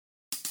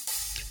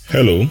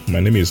Hello, my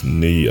name is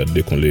Neyi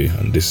Adekunle,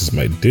 and this is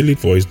my daily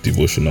voice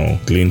devotional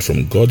gleaned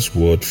from God's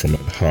word from my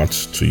heart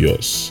to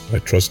yours. I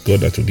trust God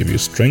that will give you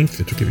strength,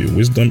 it will give you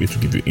wisdom, it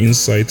will give you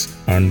insight,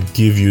 and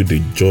give you the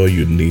joy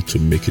you need to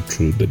make it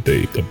through the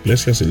day. God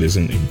bless you as you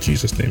listen in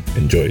Jesus' name.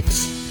 Enjoy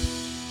it.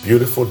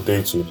 Beautiful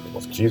day to you in the name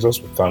of Jesus.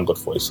 We thank God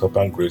for His help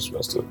and grace. We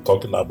are still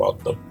talking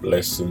about the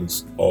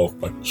blessings of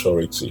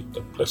maturity.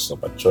 The blessings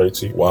of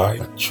maturity. Why?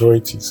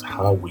 Maturity is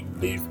how we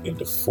live in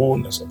the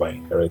fullness of our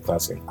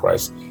inheritance in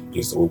Christ.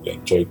 Is the way we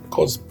enjoy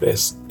God's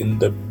best in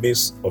the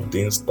midst of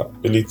the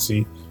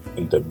instability,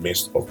 in the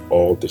midst of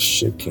all the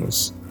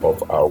shakings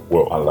of our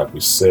world. And like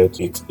we said,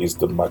 it is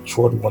the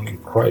matured one in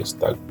Christ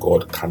that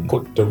God can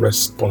put the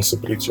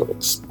responsibility of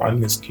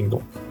expanding His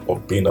kingdom,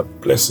 of being a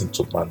blessing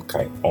to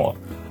mankind on.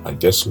 And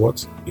guess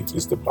what? It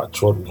is the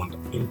matured one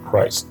in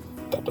Christ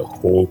that the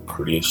whole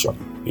creation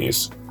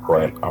is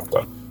crying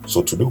after.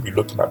 So today we're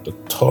looking at the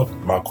third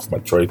mark of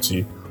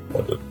maturity,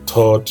 or the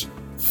third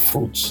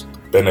fruits,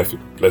 benefit,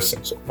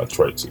 blessings of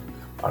maturity.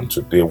 And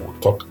today we'll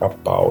talk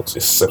about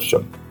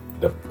deception,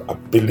 the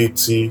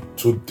ability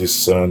to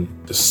discern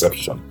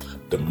deception.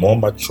 The more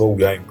mature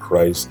we are in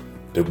Christ,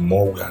 the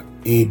more we are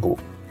able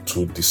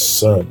to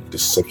discern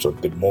deception,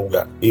 the more we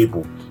are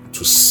able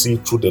to see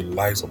through the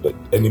lies of the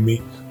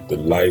enemy, the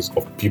lies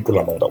of people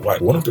among the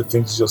white. One of the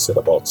things Jesus said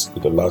about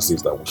the last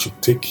days, that we should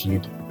take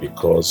heed,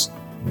 because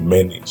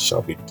many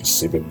shall be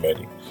deceiving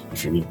many.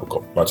 If you read the book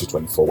of Matthew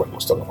 24, when he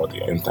was talking about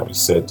the end time, he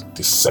said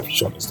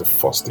deception is the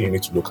first thing you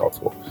need to look out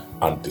for.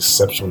 And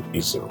deception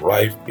is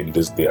rife in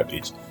this day and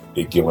age.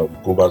 Again, when we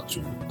go back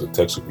to the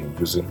text we've been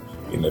using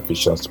in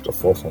Ephesians chapter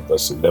 4 from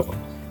verse 11,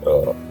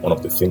 one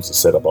of the things he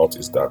said about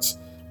is that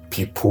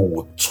people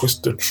would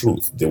twist the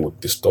truth. They would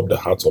disturb the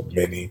hearts of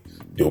many.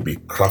 They will be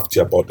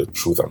crafty about the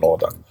truth and all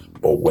that.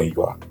 But when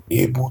you are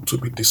able to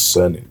be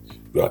discerning,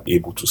 you are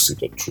able to see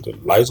the truth, the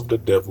lies of the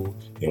devil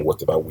in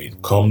whatever way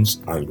it comes,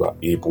 and you are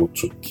able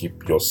to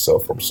keep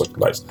yourself from such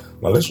lies.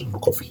 Now let's read the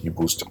book of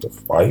Hebrews chapter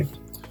 5,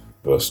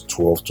 verse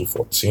 12 to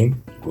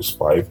 14. Hebrews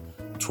 5,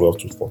 12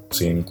 to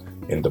 14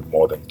 in the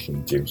Modern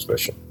King James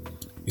Version.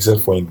 He said,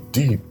 "For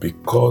indeed,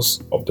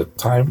 because of the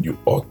time you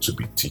ought to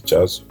be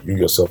teachers, you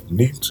yourself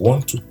need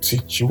one to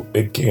teach you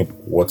again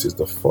what is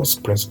the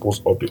first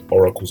principles of the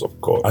oracles of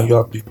God. And you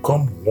have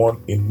become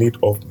one in need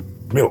of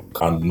milk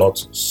and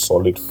not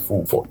solid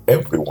food. For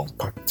everyone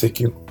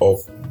partaking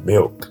of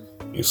milk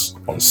is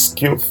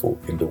unskillful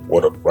in the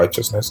word of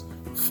righteousness,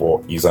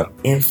 for he is an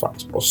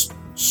infant. But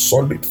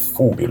solid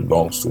food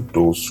belongs to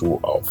those who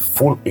are of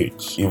full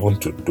age, even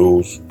to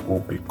those who,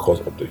 because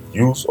of the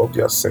use of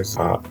their senses,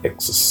 are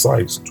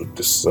exercised to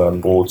discern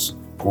both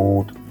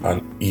good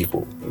and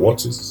evil."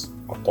 What is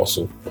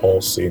Apostle Paul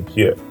saying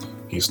here?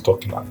 He's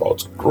talking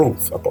about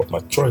growth, about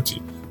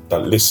maturity.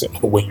 That listen,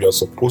 when you are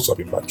supposed to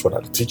be mature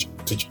and teach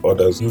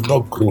others, you've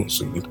not grown,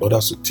 so you need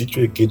others to teach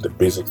you again the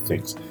basic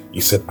things. He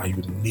said, and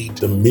you need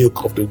the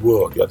milk of the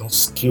world. You are not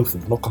skillful.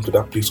 You've not come to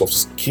that place of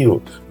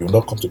skill. You've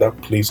not come to that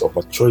place of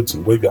maturity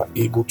where you are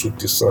able to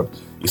discern.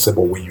 He said,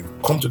 but when you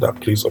come to that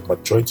place of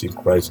maturity in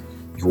Christ,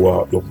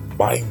 your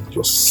mind,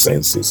 your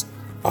senses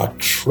are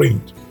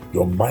trained.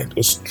 Your mind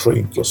is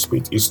trained. Your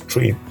spirit is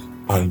trained.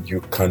 And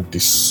you can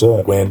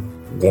discern when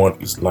one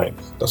is lying.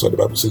 That's why the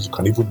Bible says you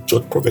can even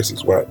judge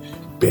prophecies. Why?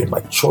 By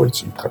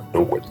maturity, you can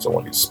know when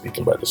someone is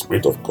speaking by the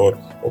Spirit of God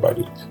or by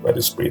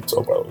the Spirit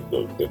of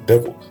the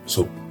devil.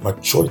 So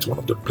maturity, one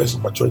of the blessings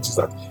of maturity is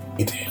that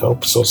it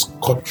helps us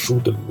cut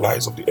through the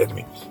lies of the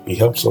enemy. It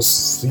helps us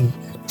see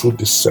through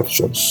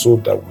deception so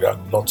that we are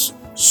not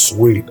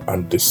swayed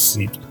and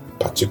deceived,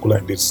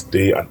 particularly in this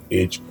day and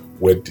age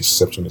where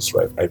deception is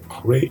rife. I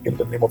pray in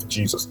the name of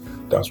Jesus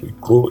that as we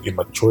grow in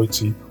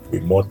maturity,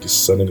 we're more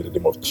discerning in the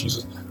name of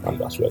Jesus.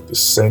 And as we are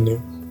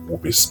discerning, will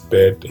be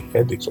spared the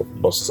headaches of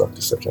losses and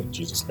deception in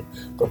Jesus' name.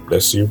 God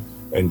bless you.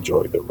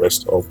 Enjoy the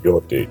rest of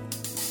your day.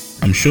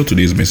 I'm sure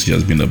today's message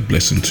has been a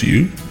blessing to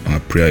you. Our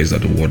prayer is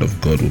that the word of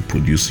God will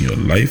produce in your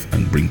life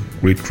and bring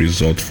great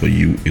results for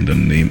you in the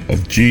name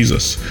of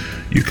Jesus.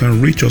 You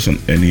can reach us on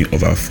any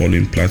of our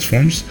following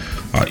platforms.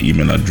 Our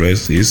email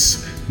address is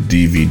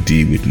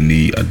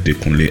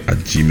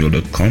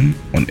dvdwithneyi@gmail.com.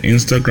 On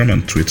Instagram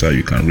and Twitter,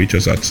 you can reach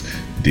us at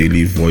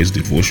Daily Voice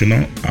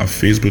Devotional. Our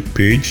Facebook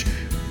page,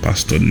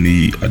 Pastor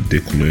Neyi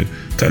Adekunle.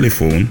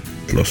 Telephone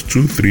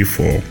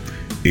 +234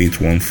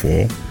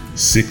 814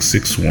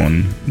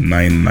 661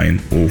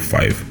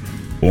 9905.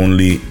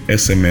 Only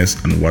SMS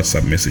and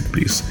WhatsApp message,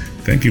 please.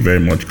 Thank you very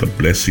much. God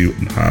bless you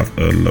and have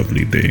a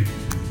lovely day.